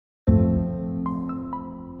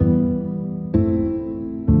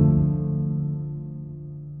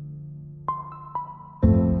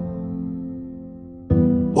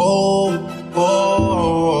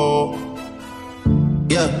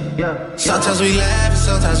Sometimes we laugh and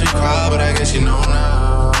sometimes we cry, but I guess you know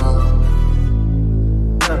now,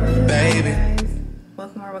 baby.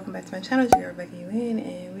 Welcome back to my channel. It's your Rebekah Elaine,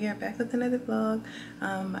 and we are back with another vlog.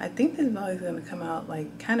 I think this vlog is going to come out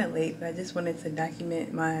like kind of late, but I just wanted to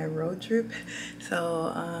document my road trip.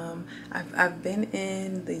 So I've been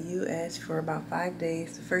in the US for about 5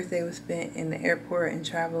 days. The first day was spent in the airport and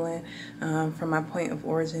traveling from my point of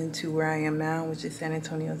origin to where I am now, which is San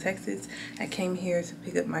Antonio, Texas. I came here to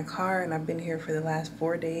pick up my car, and I've been here for the last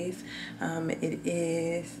 4 days. It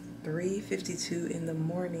is 3:52 in the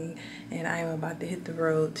morning, and I am about to hit the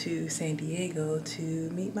road to San Diego to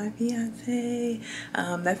meet my fiance.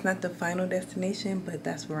 That's not the final destination, but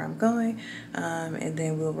that's where I'm going, and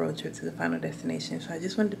then we'll road trip to the final destination. So I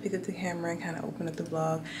just wanted to pick up the camera and kind of open up the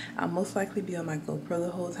vlog. I'll most likely be on my GoPro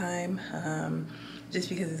the whole time, just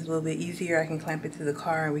because it's a little bit easier. I can clamp it to the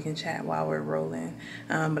car and we can chat while we're rolling,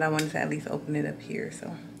 but I wanted to at least open it up here.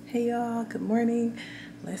 So hey y'all, good morning.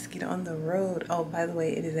 Let's get on the road. Oh, by the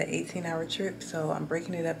way, it is an 18-hour trip, so I'm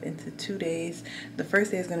breaking it up into 2 days. The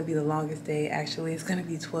first day is going to be the longest day. Actually, it's going to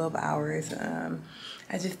be 12 hours.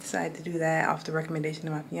 I just decided to do that off the recommendation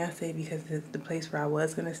of my fiance, because the place where I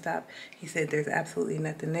was going to stop, he said there's absolutely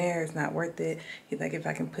nothing there. It's not worth it. He's like, if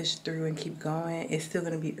I can push through and keep going, it's still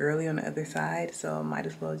going to be early on the other side, so I might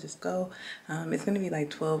as well just go. It's going to be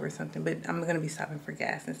like 12 or something, but I'm going to be stopping for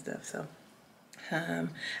gas and stuff, so.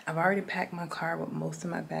 I've already packed my car with most of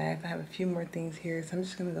my bags. I have a few more things here, so I'm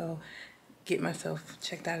just gonna go get myself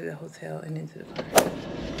checked out of the hotel and into the car.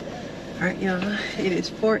 All right, y'all, it is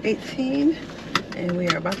 4:18 and we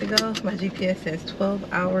are about to go. My GPS says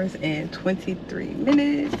 12 hours and 23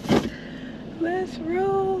 minutes. Let's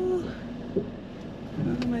roll.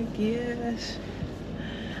 Oh my gosh.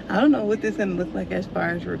 I don't know what this is gonna look like as far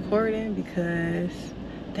as recording, because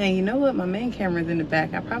dang, you know what? My main camera's in the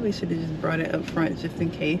back. I probably should have just brought it up front just in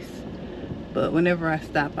case. But whenever I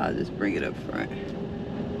stop, I'll just bring it up front.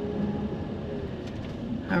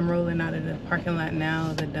 I'm rolling out of the parking lot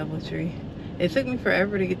now, the DoubleTree. It took me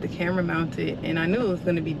forever to get the camera mounted, and I knew it was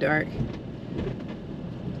going to be dark.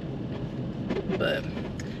 But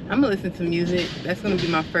I'm going to listen to music. That's going to be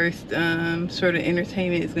my first sort of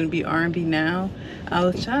entertainment. It's going to be R&B now.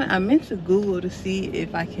 I meant to Google to see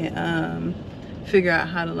if I can figure out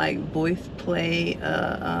how to like voice play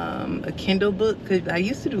a Kindle book, because I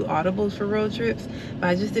used to do audibles for road trips, but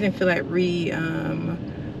I just didn't feel like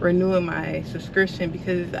renewing my subscription,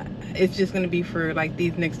 because it's just going to be for like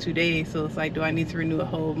these next 2 days. So it's like, do I need to renew a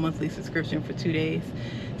whole monthly subscription for 2 days?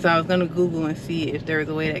 So I was going to Google and see if there was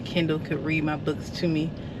a way that Kindle could read my books to me,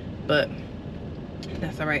 but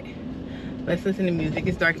that's all right. Let's listen to music.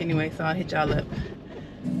 It's dark anyway, so I'll hit y'all up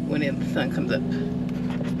when the sun comes up.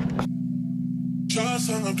 Just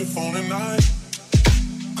hung up the phone at night.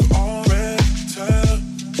 Could already tell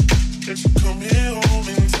that you come here home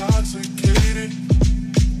intoxicated.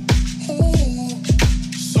 Ooh,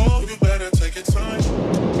 so you better take your time.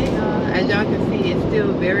 Hey y'all, as y'all can see, it's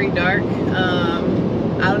still very dark.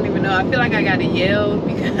 I don't even know. I feel like I gotta yell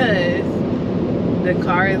because the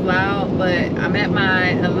car is loud, but I'm at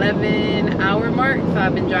my 11-hour mark, so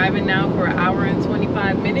I've been driving now for 1 hour and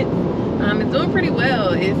 25 minutes. It's doing pretty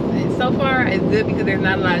well. It's so far it's good because there's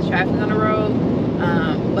not a lot of traffic on the road.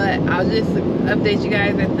 But I'll just update you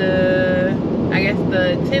guys at the, I guess,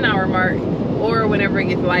 the 10-hour mark, or whenever it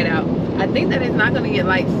gets light out. I think that it's not going to get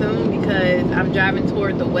light soon because I'm driving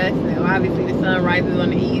toward the west, and obviously the sun rises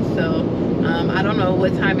on the east, so I don't know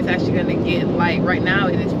what time it's actually going to get light. Right now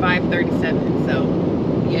it is 5:37, so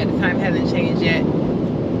yeah, the time hasn't changed yet.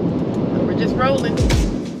 So we're just rolling.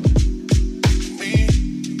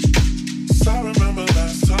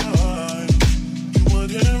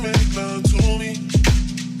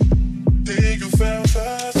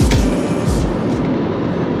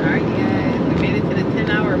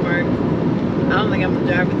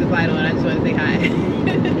 Light on. I just want to say hi.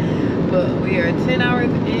 But we are 10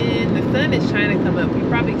 hours in. The sun is trying to come up. You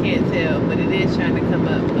probably can't tell, but it is trying to come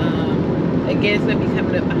up. Again, it's going to be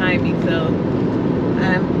coming up behind me, so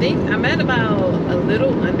I think I'm at about a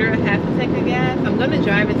little under a half a tank of gas. I'm going to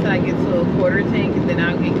drive until I get to a quarter tank, and then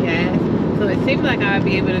I'll get gas. So it seems like I'll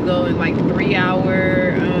be able to go in like 3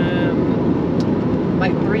 hour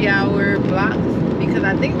blocks, because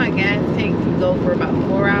I think my gas tank can go for about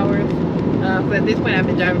 4 hours. But at this point I've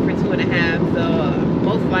been driving for 2.5, so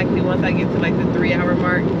most likely once I get to like the 3 hour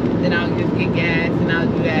mark, then I'll just get gas, and I'll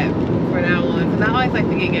do that for now on, because I always like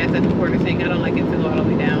to get gas at the quarter tank. I don't like it to go all the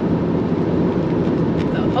way down.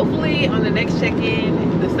 So hopefully on the next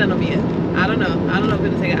check-in the sun will be up. I don't know if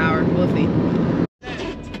it'll take an hour. We'll see.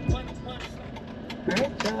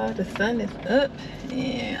 Alright y'all, the sun is up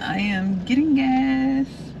and I am getting gas.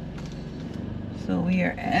 We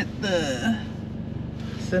are at the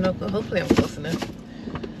Sunoco. Hopefully I'm close enough.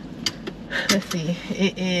 Let's see.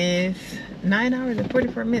 It is 9 hours and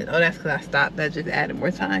 44 minutes. Oh, that's because I stopped. That just added more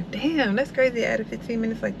time. Damn, that's crazy. I added 15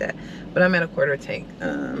 minutes like that. But I'm at a quarter tank.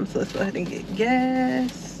 So let's go ahead and get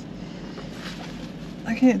gas.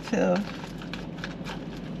 I can't tell.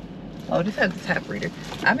 Oh, this has a tap reader.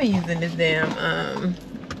 I've been using this damn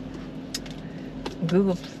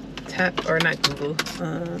Google tap, or not Google.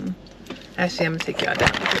 Actually, I'm gonna take y'all down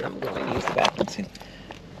because I'm going to use the bathroom too.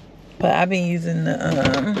 But I've been using the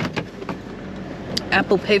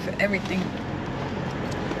Apple Pay for everything.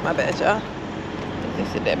 My bad, y'all. Is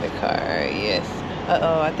this a debit card? Yes.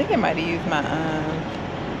 Uh-oh, I think I might have used my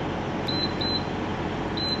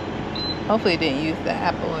hopefully it didn't use the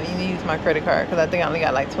Apple. You use my credit card because I think I only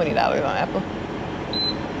got like $20 on Apple.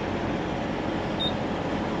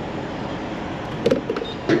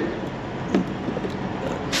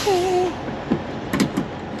 Okay.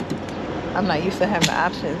 I'm not used to having the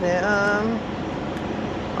options, and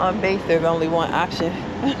on base there's only one option.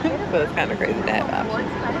 So it's kind of crazy to have options.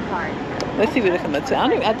 Let's see what it comes up to.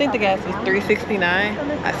 I think the gas was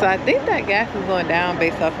 $3.69. So I think that gas is going down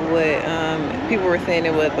based off of what people were saying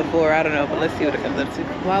it was before. I don't know, but let's see what it comes up to.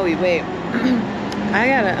 While we wait, I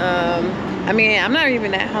gotta I mean, I'm not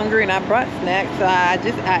even that hungry, and I brought snacks. So I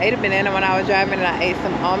ate a banana when I was driving, and I ate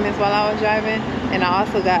some almonds while I was driving, and I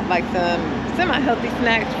also got like some semi-healthy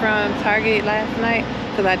snacks from Target last night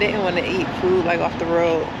because I didn't want to eat food like off the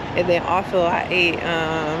road. And then also I ate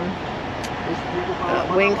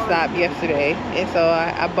Wingstop yesterday, and so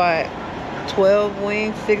I bought 12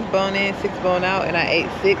 wings, 6 bone in, 6 bone out, and I ate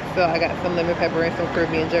 6. So I got some lemon pepper and some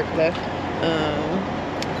Caribbean jerk left.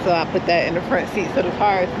 So I put that in the front seat, so the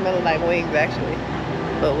car is smelling like wings actually,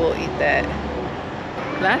 but we'll eat that.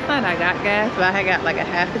 Last night I got gas, but I had got like a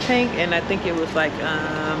half a tank, and I think it was like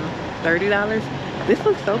 $30. This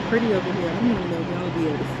looks so pretty over here. I don't even know if y'all will be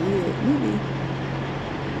able to see it. Maybe.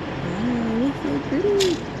 Oh, it looks so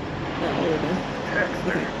pretty.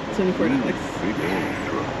 Okay, $24.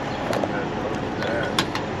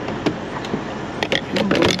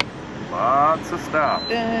 Lots of stuff.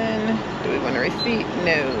 Then, do we want a receipt?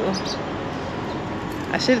 No.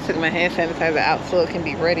 I should have took my hand sanitizer out so it can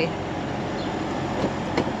be ready.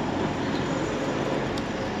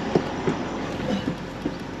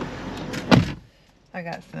 I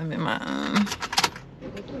got some in my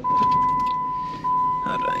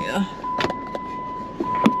hold on, y'all.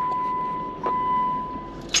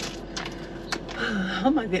 Oh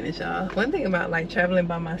my goodness, y'all. One thing about like traveling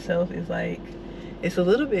by myself is like it's a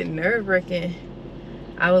little bit nerve-wracking.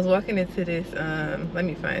 I was walking into this let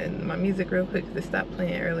me find my music real quick because it stopped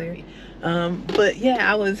playing earlier. But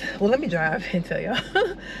yeah, let me drive and tell y'all.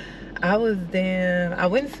 I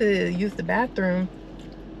went to use the bathroom,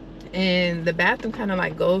 and the bathroom kind of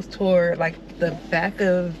like goes toward like the back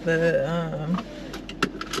of the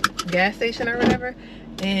gas station or whatever,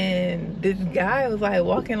 and this guy was like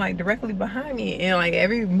walking like directly behind me, and like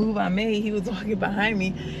every move I made he was walking behind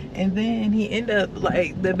me, and then he ended up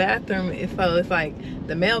like the bathroom so it's like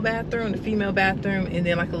the male bathroom, the female bathroom, and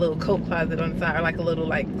then like a little coat closet on the side, or like a little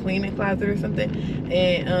like cleaning closet or something.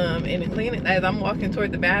 And in the cleaning, as I'm walking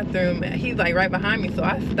toward the bathroom, he's like right behind me, so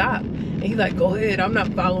I stopped, and he's like, go ahead, I'm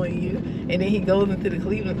not following you. And then he goes into the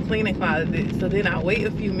cleaning closet. So then I wait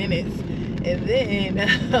a few minutes, and then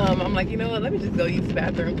I'm like, you know what, let me just go use the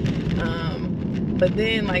bathroom. But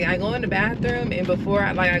then like I go in the bathroom, and before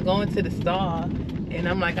I go into the stall, and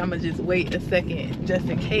I'm like, I'm gonna just wait a second just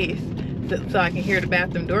in case, so I can hear the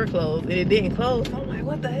bathroom door close, and it didn't close. So I'm like,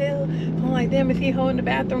 what the hell? So I'm like, damn, is he holding the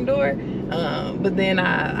bathroom door? But then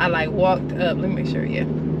I like walked up. Let me make sure. Yeah.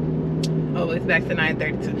 Oh, it's back to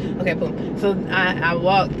 9:32. Okay, boom. So I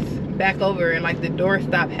walked back over, and like the door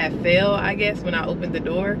stop had failed, I guess, when I opened the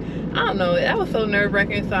door. I don't know, that was so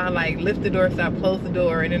nerve-wracking. So I like lift the door stop, close the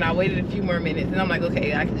door, and then I waited a few more minutes, and I'm like,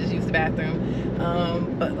 okay, I can just use the bathroom.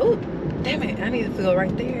 But oh, damn it, I needed to go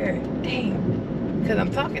right there. Dang, because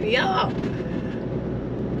I'm talking to y'all.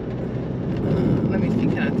 Let me see,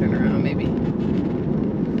 can I turn around maybe?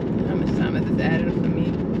 How much time is this added for me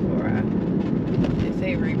before they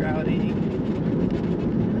say rerouting?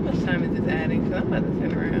 How much time is this adding? Because I'm about to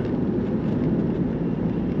turn around.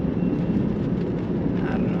 I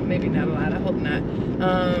don't know, maybe not a lot, I hope not.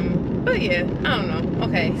 But yeah, I don't know.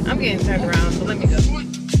 Okay, I'm getting turned around, so let me go.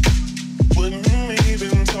 Wouldn't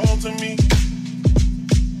even talk to me.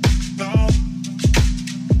 No.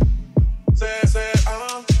 Say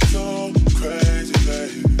I'm so crazy,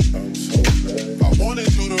 baby. I'm so crazy. I wanted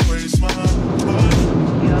you to raise my mind.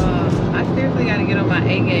 Y'all, I seriously gotta get on my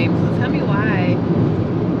A game. So tell me why.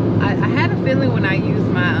 I had a feeling when I used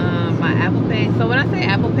my my Apple Pay, so So when I say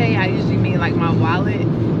Apple Pay, I usually mean like my wallet.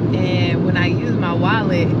 And when I use my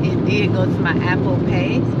wallet, it did go to my Apple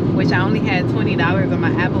Pay, which I only had $20 on my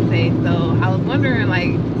Apple Pay. So I was wondering,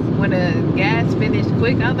 like, when the gas finished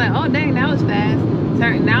quick, I was like, oh dang, that was fast.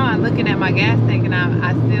 Now I'm looking at my gas tank, and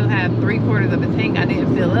I still have 3/4 of a tank I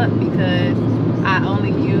didn't fill up because I only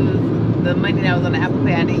used the money that was on the Apple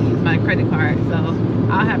Pay. I didn't use my credit card. So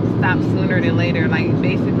I'll have to stop sooner than later. Like,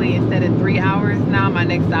 basically, instead of 3 hours, now my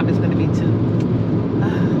next stop is going to be 2.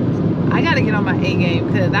 I gotta get on my A game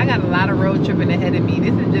because I got a lot of road tripping ahead of me.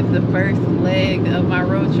 This is just the first leg of my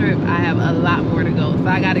road trip. I have a lot more to go, so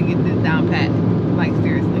I gotta get this down pat. Like,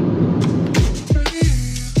 seriously.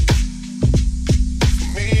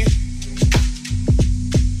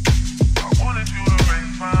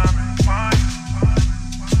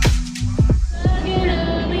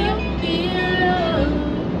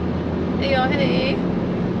 Hey y'all, hey.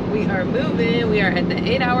 We are moving. We are at the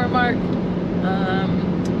 8-hour mark.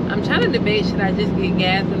 I'm trying to debate, should I just get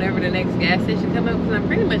gas whenever the next gas station comes up, because I'm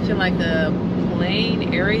pretty much in like a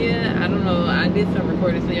plain area. I don't know, I did some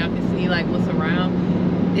recording so y'all can see like what's around.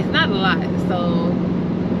 It's not a lot, so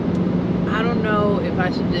I don't know if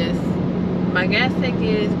I should just, my gas tank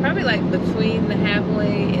is probably like between the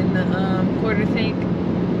halfway and the quarter tank.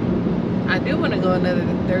 I do want to go another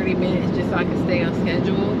 30 minutes just so I can stay on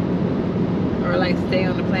schedule, or like stay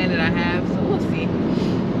on the plan that I have, so we'll see.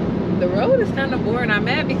 The road is kind of boring. I'm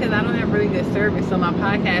mad because I don't have really good service, so my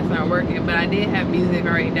podcasts aren't working, but I did have music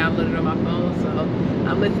already downloaded on my phone, so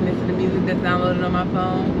I'm listening to the music that's downloaded on my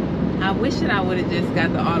phone. I wish that I would have just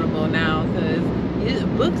got the Audible now, because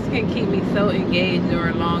books can keep me so engaged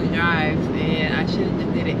during long drives, and I should have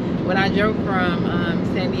just did it. When I drove from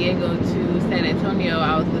San Diego to San Antonio,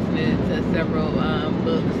 I was listening to several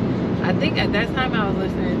books. I think at that time I was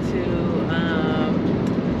listening to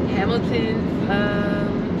Hamilton's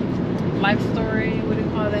life story, what do you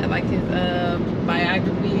call that, like his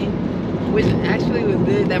biography, which actually was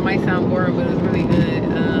good. That might sound boring, but it was really good.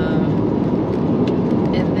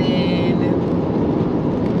 And then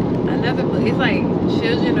another book, it's like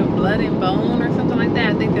Children of Blood and Bone or something like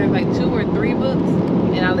that. I think there's like 2 or 3 books,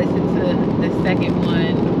 and I listened to the second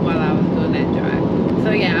one while I was doing that drive.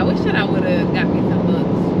 So yeah, I wish that I would have got me some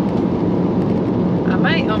books. I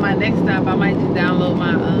might, on my next stop, I might just download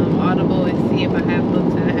my Audible and see if I have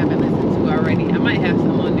books that I haven't listened to already. I might have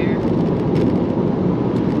some on there.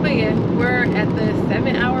 But yeah, we're at the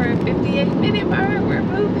 7-hour and 58-minute mark. We're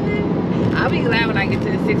moving. I'll be glad when I get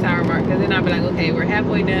to the 6-hour mark, because then I'll be like, okay, we're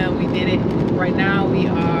halfway done. We did it. Right now we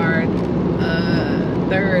are a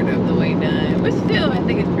third of the way done, but still I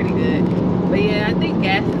think it's pretty good. But yeah, I think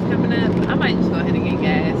gas is coming up. I might just go ahead and get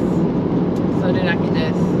gas so that I can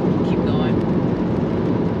just keep going.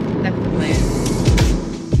 That's the plan.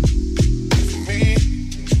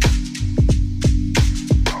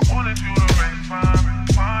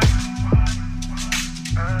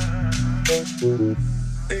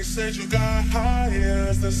 They said you got high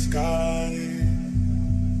as the sky,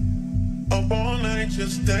 up all night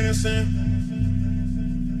just dancing.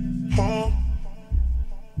 Oh,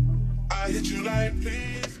 I hit you like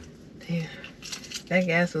please. Damn, that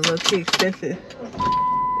gas was low-key expensive.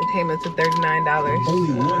 It came up to $39.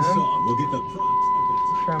 Only one song will get the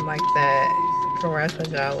props. From like that, from where I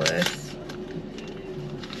told y'all I was.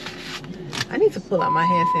 I need to pull out my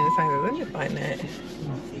hand sanitizer. Let me find that.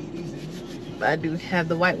 But I do have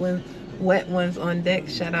the wet ones on deck.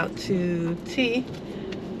 Shout out to T.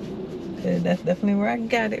 Cause that's definitely where I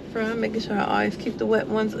got it from. Making sure I always keep the wet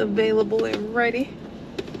ones available and ready.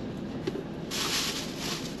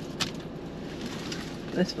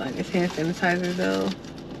 Let's find this hand sanitizer though.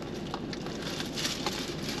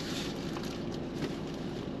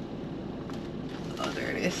 Oh,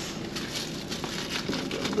 there it is.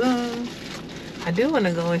 Boom, boom. I do want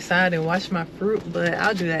to go inside and wash my fruit, but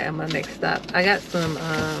I'll do that at my next stop. I got some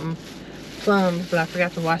plums, but I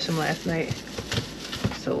forgot to wash them last night.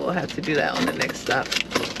 So we'll have to do that on the next stop.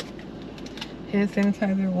 Hand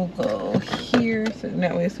sanitizer will go here, so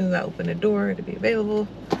that way as soon as I open the door, it'll be available.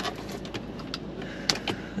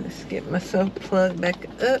 Let's get myself plugged back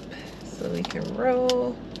up so we can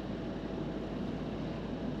roll.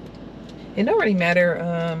 It don't really matter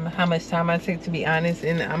how much time I take, to be honest,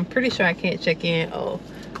 and I'm pretty sure I can't check in. Oh,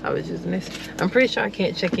 I was using this. I'm pretty sure I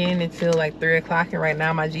can't check in until like 3 o'clock, and right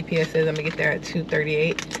now my GPS says I'm gonna get there at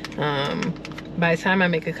 2:38. By the time I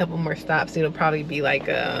make a couple more stops, it'll probably be like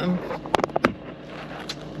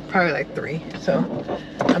probably like 3. So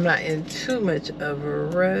I'm not in too much of a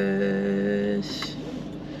rush.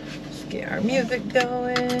 Let's get our music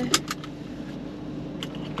going.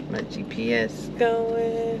 Get my GPS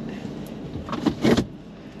going.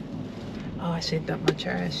 Oh, I should dump my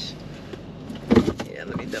trash. Yeah,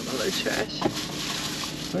 let me dump my little trash.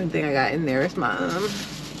 Only thing I got in there is my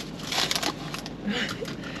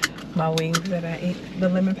my wings that I ate, the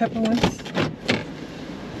lemon pepper ones.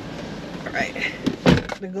 All right.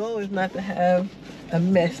 The goal is not to have a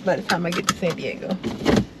mess by the time I get to San Diego.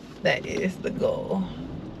 That is the goal.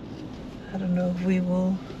 I don't know if we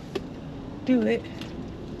will do it.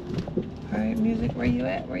 All right, music, where you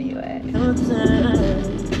at? Where you at? Come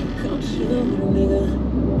chill, nigga.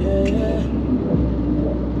 Yeah.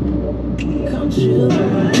 Come chill.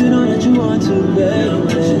 You know that you want to,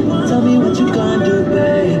 baby. Tell me what you gonna do,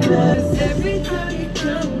 baby. Every time you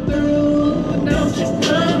come through, don't you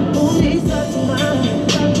come on me,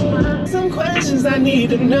 some questions I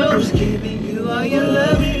need to know. Just giving you all your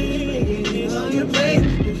love, making you all your plate,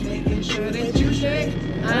 just making sure that you straight.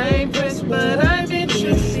 I ain't pressed, but I'm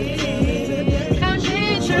interested. I'm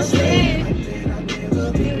interested.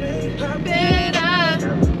 I bet I'll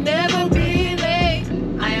never be late.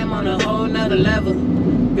 I am on a whole nother level.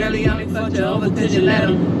 Girl, he only fucked you over cause you let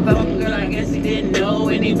him. Fuck, girl, I guess he didn't know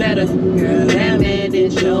any better. Girl, that man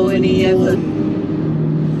didn't show any effort.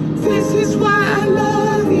 This is why I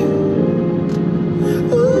love you.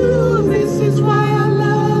 Ooh, this is why I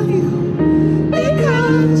love you.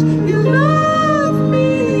 Because you love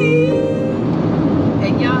me.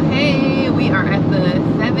 Hey y'all, hey, we are at the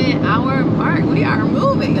 7-hour mark. We are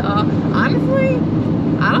moving, y'all. Honestly,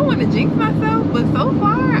 I don't want to jinx myself, but so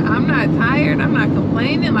far, I'm not tired. I'm not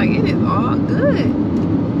complaining. Like, it is all good.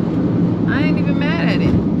 I ain't even mad at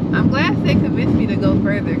it. I'm glad they convinced me to go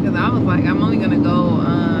further because I was like, I'm only going to go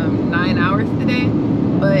 9 hours today.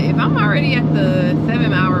 But if I'm already at the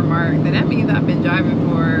 7-hour mark, then that means I've been driving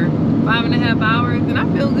for 5.5 hours and I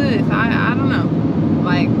feel good. So I don't know.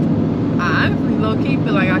 Like, I honestly low-key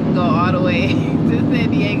feel like I can go all the way to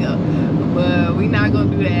San Diego. But we not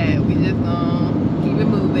going to do that. We just going to keep it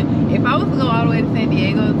moving. If I was to go all the way to San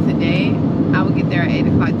Diego today, I would get there at 8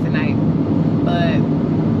 o'clock tonight. But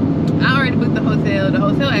I already booked the hotel. The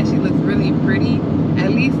hotel actually looks really pretty.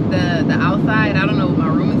 At least the outside. I don't know what my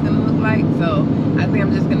room is going to look like. So I think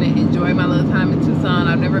I'm just going to enjoy my little time in Tucson.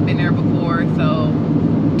 I've never been there before. So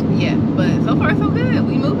yeah. But so far so good.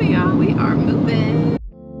 We moving, y'all. We are moving.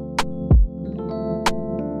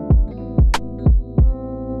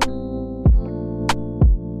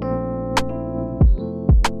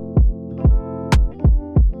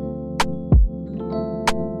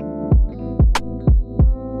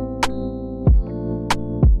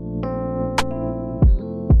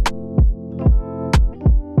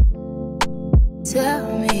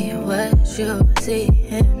 Tell me what you see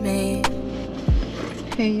in me.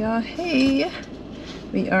 Hey y'all, hey.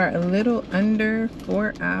 We are a little under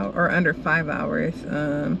 4 hours, or under 5 hours.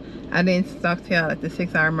 I didn't talk to y'all at the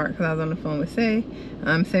 6-hour mark because I was on the phone with Say.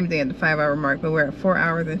 Same thing at the 5-hour mark, but we're at 4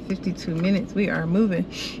 hours and 52 minutes. We are moving.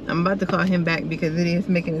 I'm about to call him back because it is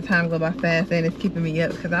making the time go by fast and it's keeping me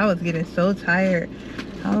up because I was getting so tired.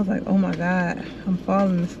 I was like, oh my God, I'm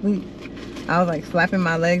falling asleep. I was like slapping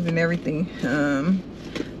my legs and everything.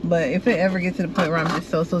 But if it ever gets to the point where I'm just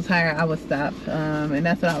so tired, I would stop. And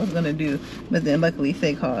that's what I was gonna do. But then luckily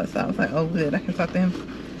Say called, so I was like, oh good, I can talk to him.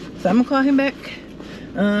 So I'm gonna call him back.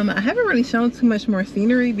 I haven't really shown too much more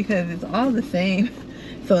scenery because it's all the same.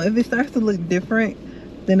 So if it starts to look different,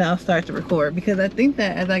 then I'll start to record. Because I think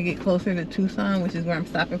that as I get closer to Tucson, which is where I'm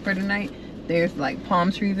stopping for tonight, there's like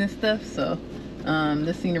palm trees and stuff. So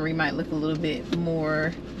the scenery might look a little bit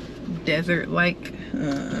more desert-like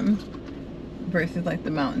versus like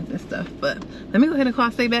the mountains and stuff. But let me go ahead and call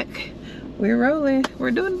Stay back. We're rolling.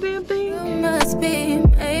 We're doing the damn thing. You must be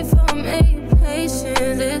made for me. Patience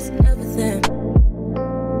is everything.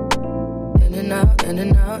 In and out, in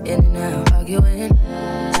and out, in and out. Arguing,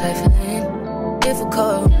 trifling,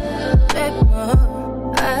 difficult. Baby,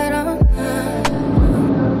 more, I don't know.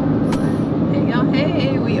 Hey y'all,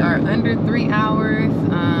 hey, we are under 3 hours.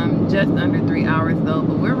 Just under 3 hours though,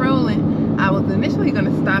 but we're rolling. I was initially going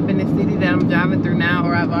to stop in the city that I'm driving through now,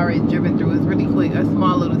 or I've already driven through. It's really quick, a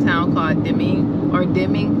small little town called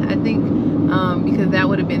Deming, I think, because that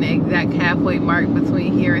would have been the exact halfway mark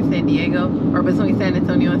between here and San Diego, or between San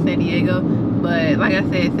Antonio and San Diego. But like I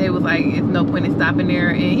said, Say was like, it's no point in stopping there,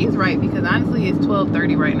 and he's right, because honestly it's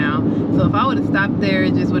 12:30 right now. So if I would have stopped there,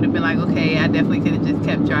 it just would have been like, okay, I definitely could have just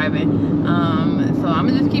kept driving. So I'm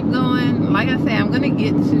gonna just keep going. Like I said, I'm gonna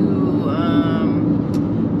get to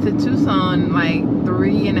Tucson like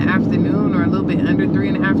 3 in the afternoon, or a little bit under 3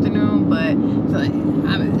 in the afternoon. But so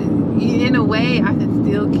in a way I can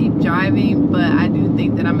still keep driving, but I do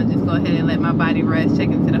think that I'm gonna just go ahead and let my body rest, check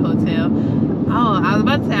into the hotel. Oh, I was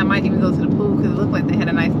about to say I might even go to the pool because it looked like they had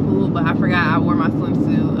a nice pool, but I forgot I wore my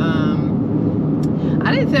swimsuit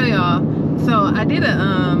I didn't tell y'all. So I did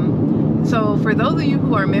a so for those of you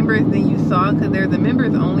who are members, then you saw, because there's a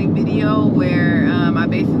members only video where I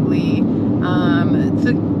basically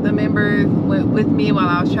took the members with me while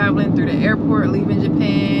I was traveling through the airport, leaving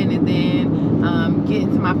Japan, and then getting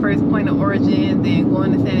to my first point of origin, then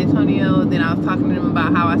going to San Antonio. Then I was talking to them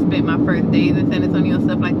about how I spent my first days in San Antonio,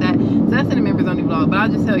 stuff like that. So that's in the members only vlog. But I'll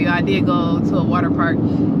just tell you, I did go to a water park.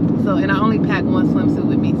 So, and I only packed one swimsuit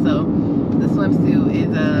with me. So the swimsuit is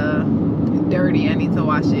dirty. I need to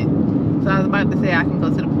wash it. So I was about to say I can go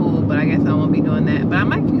to the pool, but I guess I won't be doing that. But I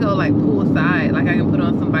might can go like poolside. Like I can put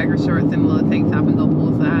on some biker shorts and a little tank top and go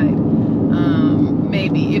poolside.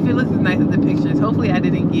 Maybe if it looks as nice as the pictures. Hopefully I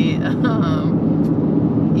didn't get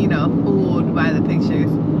you know, fooled by the pictures.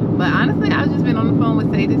 But honestly, I've just been on the phone with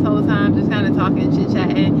Say this whole time, just kind of talking,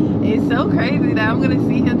 chit-chatting. It's so crazy that I'm gonna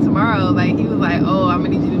see him tomorrow. Like he was like, oh, I'm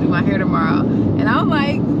gonna need you to do my hair tomorrow, and I'm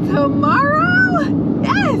like, tomorrow?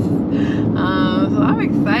 Yes. So I'm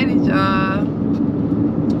excited, y'all.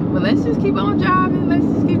 But let's just keep on driving. Let's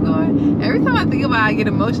just keep going. Every time I think about it, I get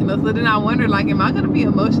emotional. So then I wonder, like, am I gonna be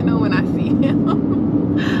emotional when I see him?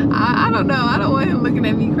 I don't know. I don't want him looking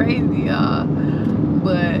at me crazy, y'all.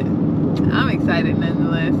 But I'm excited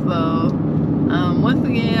nonetheless. So once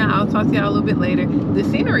again, I'll talk to y'all a little bit later. The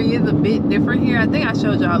scenery is a bit different here. I think I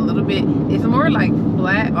showed y'all a little bit. It's more like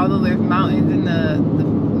flat, although there's mountains in the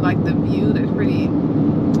view. There's pretty.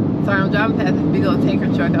 Sorry, I'm driving past this big old tanker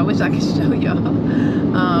truck. I wish I could show y'all.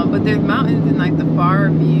 But there's mountains in like the far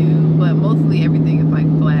view, but mostly everything is like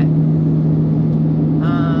flat.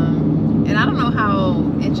 And I don't know how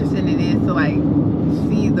interesting it is to like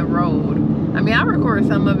see the road. I mean, I record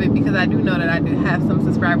some of it because I do know that I do have some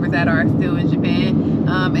subscribers that are still in Japan,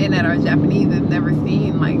 and that are Japanese and never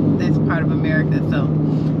seen like this part of America. So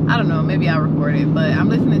I don't know, maybe I'll record it. But I'm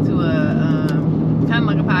listening to a kind of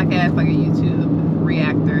like a podcast, like a YouTube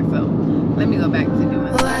reactor. So let me go back to doing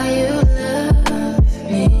that. Why you love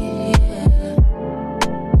me, yeah.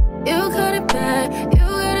 You got it bad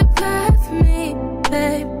for me,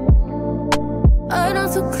 babe. I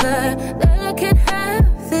don't so glad that I can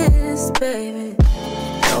have this, baby.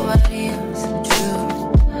 Nobody else true.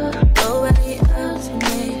 Nobody else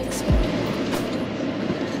makes me.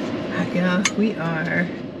 Y'all, we are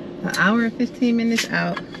an hour and 15 minutes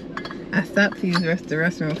out. I stopped to use the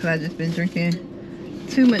restroom because I just been drinking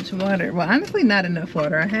too much water. Well, honestly, not enough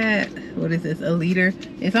water. I had, what is this, a liter?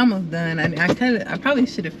 It's almost done. I probably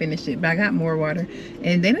should have finished it, but I got more water.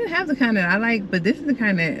 And they didn't have the kind that I like, but this is the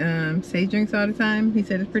kind that Say drinks all the time. He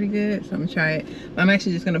said it's pretty good, so I'm gonna try it. But I'm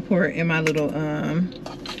actually just gonna pour it in my little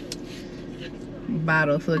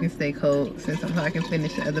bottle so it can stay cold, so I can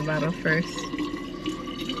finish the other bottle first.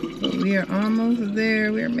 But we are almost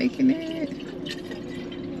there. We are making it.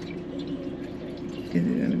 Is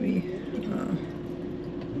it gonna be?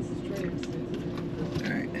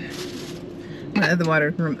 My other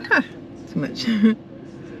water room, too much.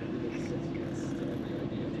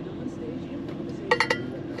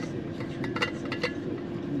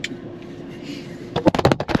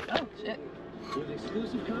 Oh shit. With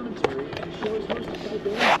exclusive commentary and shows hosted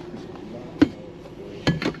by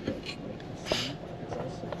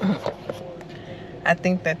I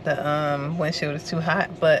think that the windshield is too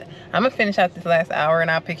hot, but I'm gonna finish out this last hour and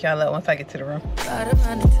I'll pick y'all up once I get to the room. Bottom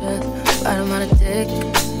of the dress, bottom of the dick.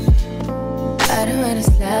 I don't wanna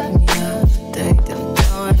slap me up, think that I'm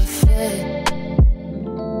going to fit.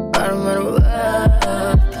 Bottom of the world,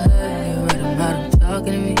 play right about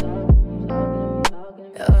talking to me.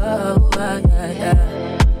 Oh, yeah.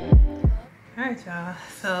 Alright y'all,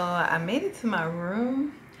 so I made it to my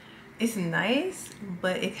room. It's nice,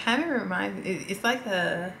 but it kind of reminds, it's like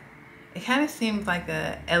a, it kind of seems like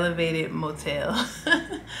a elevated motel.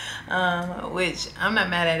 Which I'm not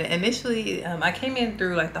mad at it. Initially, I came in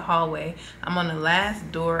through like the hallway. I'm on the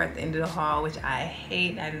last door at the end of the hall, which I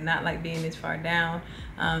hate. I do not like being this far down.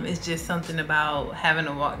 It's just something about having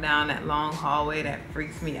to walk down that long hallway that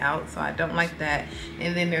freaks me out, so I don't like that.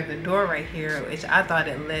 And then there's a door right here, which I thought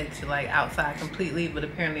it led to like outside completely, but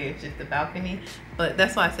apparently it's just a balcony. But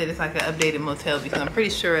that's why I said it's like an updated motel, because I'm pretty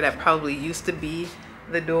sure that probably used to be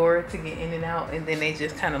the door to get in and out, and then they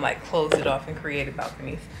just kind of like closed it off and created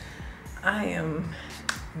balconies. I am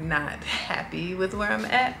not happy with where I'm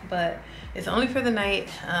at, but it's only for the night.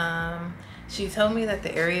 She told me that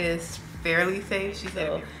the area is fairly safe. She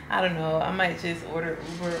said, I don't know, I might just order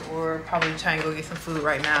Uber or probably try and go get some food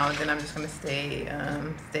right now, and then I'm just gonna stay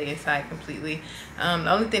inside completely.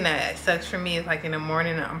 The only thing that sucks for me is like in the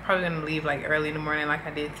morning, I'm probably gonna leave like early in the morning like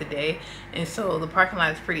I did today, and so the parking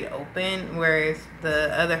lot is pretty open, whereas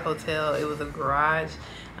the other hotel, it was a garage.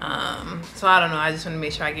 So I don't know, I just want to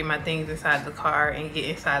make sure I get my things inside the car and get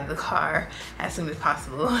inside the car as soon as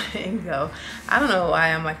possible and go. I don't know why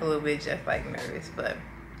I'm like a little bit just like nervous, but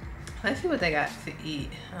let's see what they got to eat.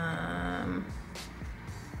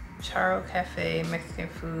 Charo Cafe, Mexican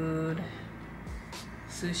food,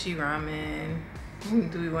 sushi, ramen.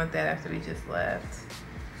 Do we want that after we just left?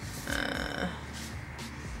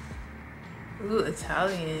 Ooh,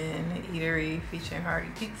 Italian eatery featuring hearty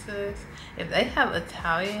pizzas. If they have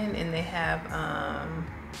Italian and they have,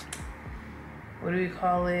 what do we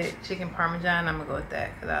call it? Chicken Parmesan, I'm gonna go with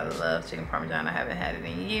that because I love chicken Parmesan. I haven't had it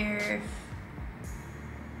in years.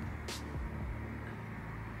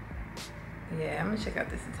 Yeah, I'm gonna check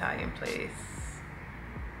out this Italian place.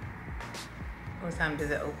 What time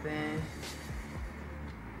does it open?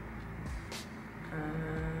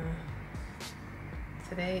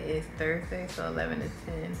 Today is Thursday, so 11 to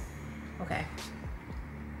 10. Okay.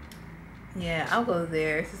 Yeah, I'll go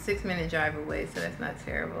there. It's a 6-minute drive away, so that's not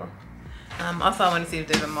terrible. Also, I want to see if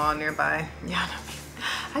there's a mall nearby. Yeah,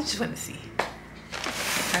 I just want to see.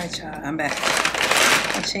 All right, y'all, I'm back.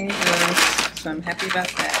 I changed rooms, so I'm happy about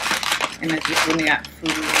that. And I just really got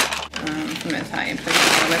food from the Italian place.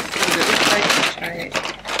 So let's see what it looks like. Let's try it.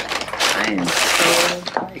 I am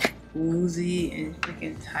so like woozy and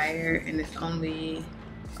freaking tired, and it's only,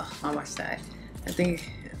 oh, my watch died. I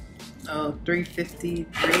think 3:53.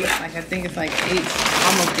 Like I think it's like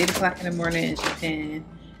almost 8 o'clock in the morning in Japan.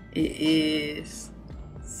 It is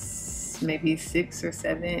maybe 6 or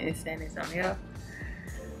 7 in San Antonio.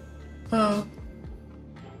 Oh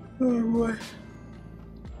boy.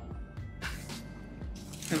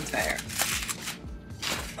 I'm tired.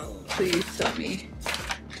 Oh, please tell me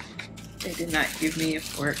they did not give me a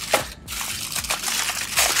fork.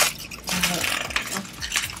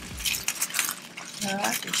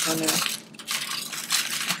 I just wanna.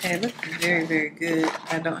 Okay, it looks very, very good.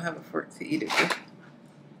 I don't have a fork to eat it with.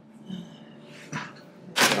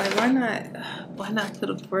 Like, why not put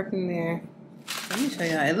a fork in there? Let me show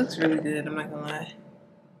y'all. It looks really good. I'm not gonna lie.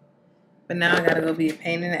 But now I gotta go be a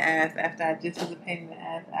pain in the ass after I just was a pain in the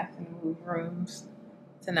ass asking to move rooms.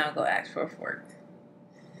 So now go ask for a fork.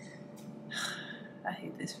 I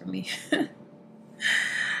hate this for me.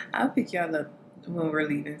 I'll pick y'all up when we're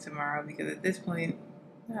leaving tomorrow because at this point,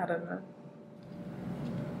 I don't know.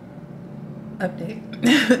 Update.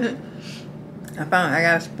 I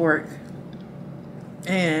got a spork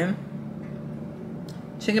and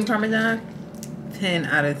chicken Parmesan, 10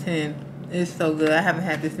 out of 10. It's so good. I haven't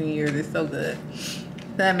had this in years. It's so good. So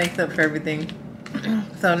that makes up for everything.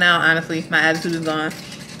 So now, honestly, my attitude is gone.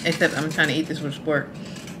 Except I'm trying to eat this with spork.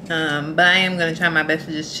 But I am going to try my best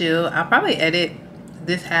to just chill. I'll probably edit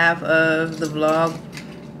this half of the vlog.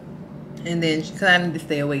 And then, because I need to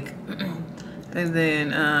stay awake. And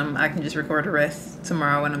then I can just record the rest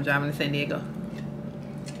tomorrow when I'm driving to San Diego.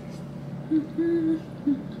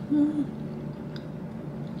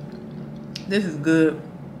 This is good.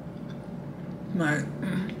 Like,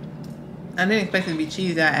 I didn't expect it to be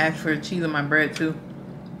cheesy. I asked for cheese on my bread too.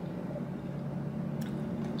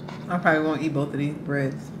 I probably won't eat both of these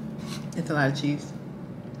breads. It's a lot of cheese.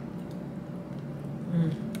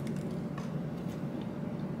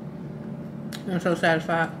 I'm so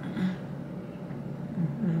satisfied.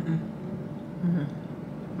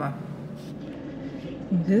 Bye.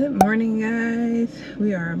 Good morning, guys.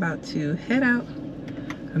 We are about to head out.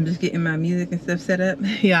 I'm just getting my music and stuff set up.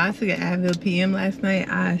 Yeah, I took an Advil PM last night.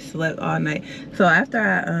 I slept all night. So after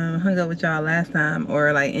I hung up with y'all last time,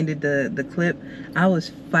 or like ended the clip, I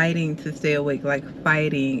was fighting to stay awake, like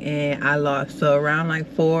fighting, and I lost. So around like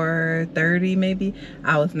 4:30 maybe,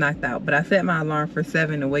 I was knocked out. But I set my alarm for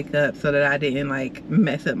 7 to wake up so that I didn't like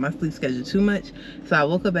mess up my sleep schedule too much. So I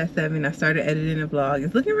woke up at 7. I started editing the vlog.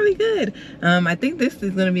 It's looking really good. I think this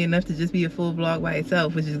is gonna be enough to just be a full vlog by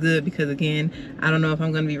itself, which is good because again, I don't know if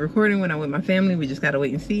I'm gonna be recording when I'm with my family. We just gotta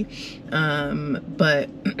wait and see. But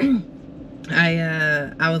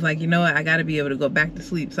I was like, you know what, I gotta be able to go back to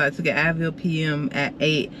sleep. So I took an Advil PM at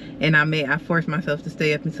 8, and I forced myself to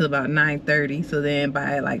stay up until about 9:30. So then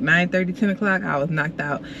by like 9:30, 10 o'clock, I was knocked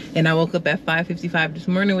out, and I woke up at 5:55 this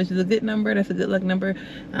morning, which is a good number. That's a good luck number.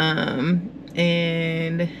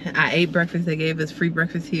 And I ate breakfast. They gave us free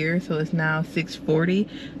breakfast here, so it's now 6:40,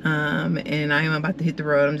 and I am about to hit the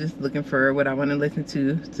road. I'm just looking for what I want to listen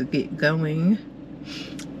to get going.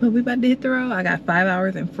 But we about to hit the road. I got 5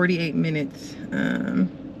 hours and 48 minutes.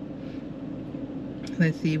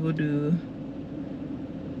 Let's see, we'll do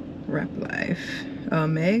Rap Life. Oh,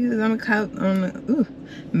 Meg is on the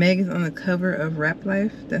Meg is on the cover of Rap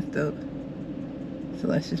Life. That's dope. So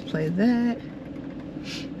let's just play that.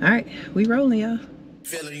 All right, we rolling, y'all.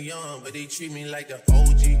 Feeling young, but they treat me like the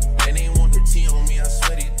OG. And they want the T on me, I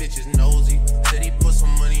swear these bitches nosy. Said he put some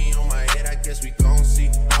money on my head, I guess we gon' see.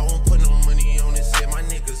 I won't put no money on his head, my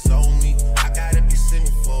niggas owe me. I gotta be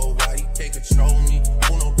single for a while, he can't control me.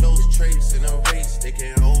 Who know those traits in a race, they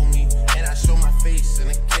can't hold me. And I show my face in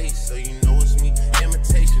a case, so you know it's me.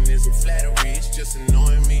 Imitation isn't flattery, it's just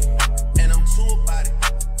annoying me. And I'm too about it.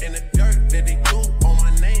 In the dirt that they do on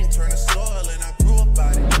my name, turn to soil, and I grew up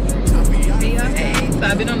about it. Hey, so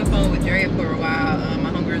I've been on the phone with Drea for a while, my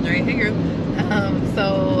homegirl Drea. Hey girl.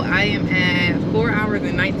 So I am at 4 hours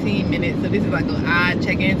and 19 minutes. So this is like an odd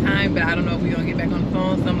check-in time, but I don't know if we're gonna get back on the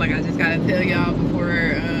phone. So I'm like, I just gotta tell y'all before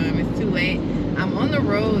it's too late. I'm on the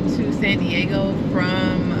road to San Diego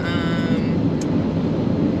from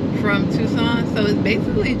Tucson. So it's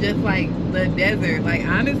basically just like the desert. Like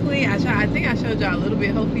honestly, I think I showed y'all a little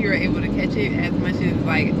bit. Hopefully you're able to catch it as much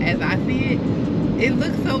as I see it. It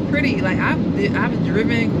looks so pretty. Like I've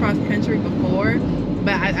driven cross country before,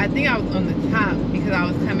 but I think I was on the top because I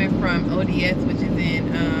was coming from ODS, which is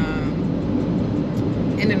in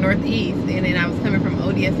the northeast, and then I was coming from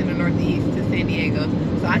ODS in the northeast to San Diego.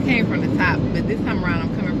 So I came from the top, but this time around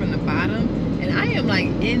I'm coming from the bottom, and I am like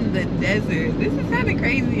in the desert. This is kind of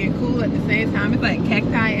crazy and cool at the same time. It's like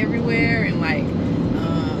cacti everywhere, and like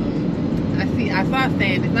I saw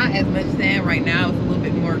sand. It's not as much sand right now. It's a little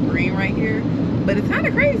bit more green right here. But it's kind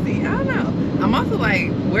of crazy. I don't know. I'm also like,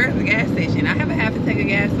 where's the gas station? I have a half a tank of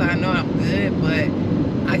gas, so I know I'm good, but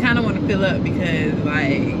I kind of want to fill up because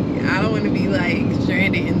like I don't want to be like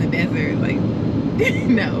stranded in the desert, like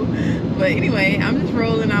no. But anyway, I'm just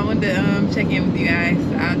rolling. I wanted to check in with you guys.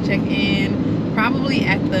 I'll check in probably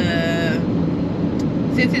at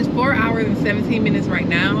since it's 4 hours and 17 minutes right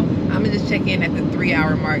now, I'm gonna just check in at the 3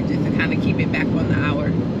 hour mark just to kind of keep it back on the hour.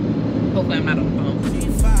 Hopefully I'm not on the phone.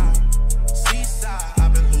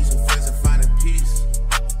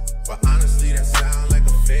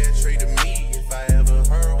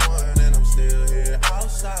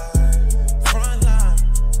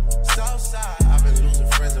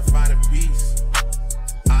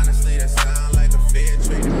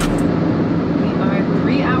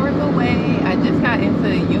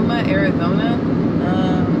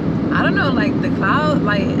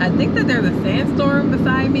 I think that there's a sandstorm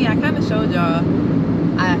beside me. I kind of showed y'all.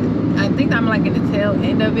 I think I'm like in the tail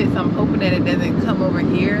end of it, so I'm hoping that it doesn't come over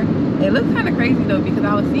here. It looks kind of crazy though, because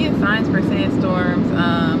I was seeing signs for sandstorms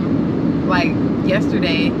like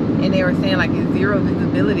yesterday, and they were saying like it's 0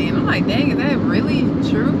 visibility, and I'm like, dang, is that really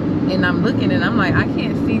true? And I'm looking and I'm like, I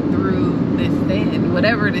can't see through this sand,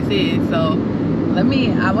 whatever this is. So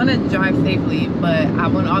I want to drive safely, but I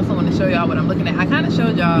also want to show y'all what I'm looking at. I kind of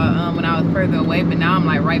showed y'all when I was further away, but now I'm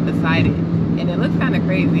like right beside it, and it looks kind of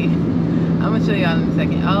crazy. I'm gonna show y'all in a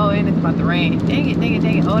second. Oh, and it's about to rain. Dang it, dang it,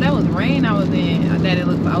 dang it. Oh, that was rain I was in. That it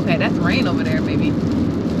looks like. Okay, that's rain over there, maybe.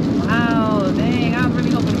 Wow, dang, I was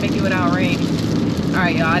really hoping to make it without rain. All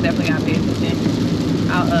right, y'all, I definitely gotta pay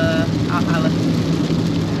attention. I'll holla.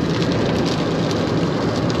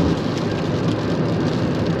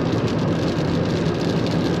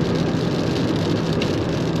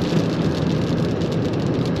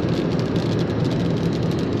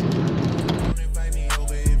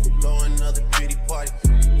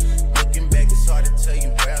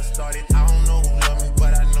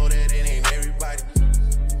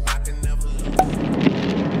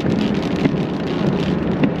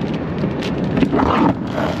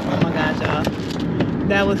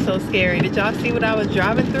 That was so scary. Did y'all see what I was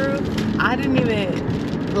driving through? I didn't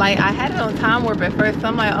even, like, I had it on time warp at first, so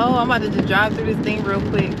I'm like, oh, I'm about to just drive through this thing real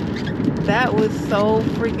quick. That was so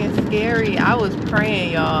freaking scary. I was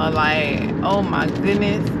praying, y'all, like, oh my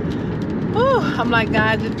goodness. Whew. I'm like,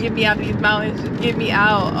 God, just get me out of these mountains, just get me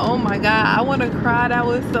out. Oh my God, I want to cry. That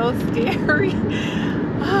was so scary.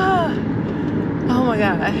 Oh my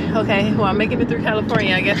God. Okay, well, I'm making it through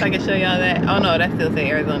California. I guess I can show y'all that. Oh no, that still say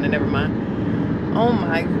Arizona, never mind. Oh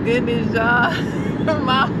my goodness, y'all.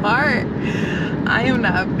 My heart. I am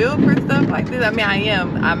not built for stuff like this. I mean, I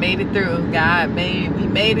am. I made it through. We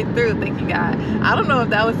made it through. Thank you, God. I don't know if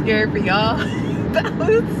that was scary for y'all. That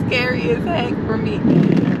was scary as heck for me.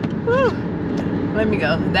 Whew. Let me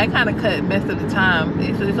go. That kind of messed up the time.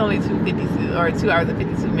 It's only 2:52 or 2 hours and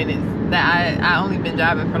 52 minutes. That I only been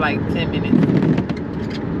driving for like 10 minutes.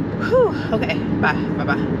 Whew. Okay. Bye. Bye.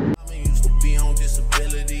 Bye.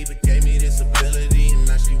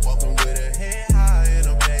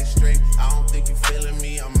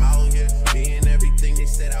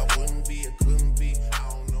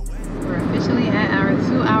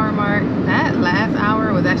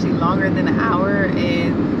 Actually longer than an hour,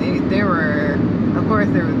 and there was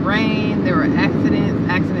rain, there were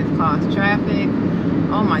accidents caused traffic.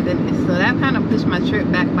 Oh my goodness. So that kind of pushed my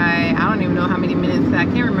trip back by, I don't even know how many minutes. I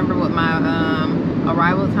can't remember what my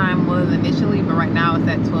arrival time was initially, but right now it's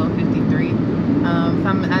at 12:53. So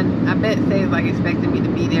I bet Say's like expecting me to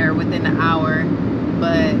be there within an hour,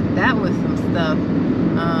 but that was some stuff.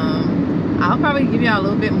 I'll probably give y'all a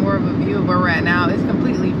little bit more of a view of where we're at now. It's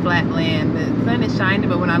completely flat land. The sun is shining,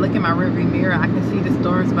 but when I look in my rearview mirror, I can see the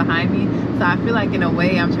storms behind me. So I feel like in a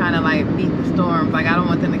way I'm trying to like beat the storms. Like I don't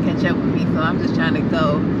want them to catch up with me, so I'm just trying to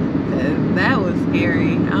go. Cause that was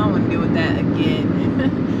scary. I don't want to deal with that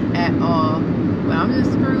again at all. But I'm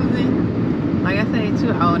just cruising. Like I say,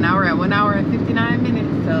 now we're at 1 hour and 59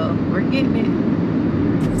 minutes, so we're getting it.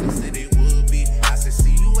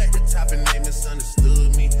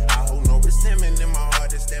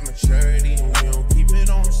 Maturity, and we don't keep it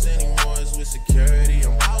on us anymore. It's with security.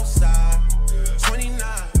 I'm outside, 29,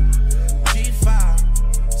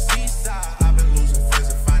 G5, seaside. I've been losing friends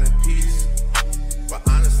and finding peace, but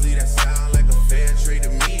honestly, that sound like a fair trade to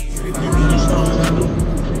me.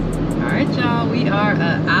 All right, y'all, we are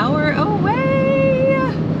an hour away.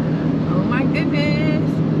 Oh my goodness.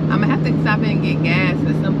 I'm gonna have to stop and get gas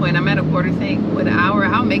at some point. I'm at a quarter tank with an hour.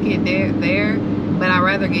 I'll make it there. But I'd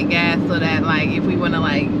rather get gas so that like if we want to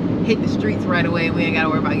like hit the streets right away, we ain't gotta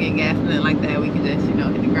worry about getting gas and nothing like that. We can just, you know,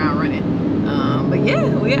 hit the ground running. But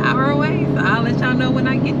yeah, we're an hour away, so I'll let y'all know when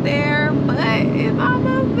I get there. But it's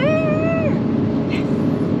almost there. Yes.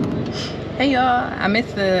 Hey y'all, I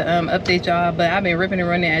missed to update y'all, but I've been ripping and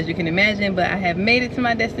running as you can imagine. But I have made it to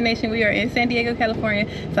my destination. We are in San Diego, California.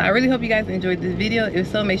 So I really hope you guys enjoyed this video. If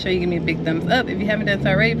so, make sure you give me a big thumbs up. If you haven't done so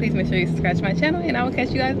already, please make sure you subscribe to my channel, and I will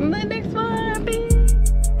catch you guys in the next one.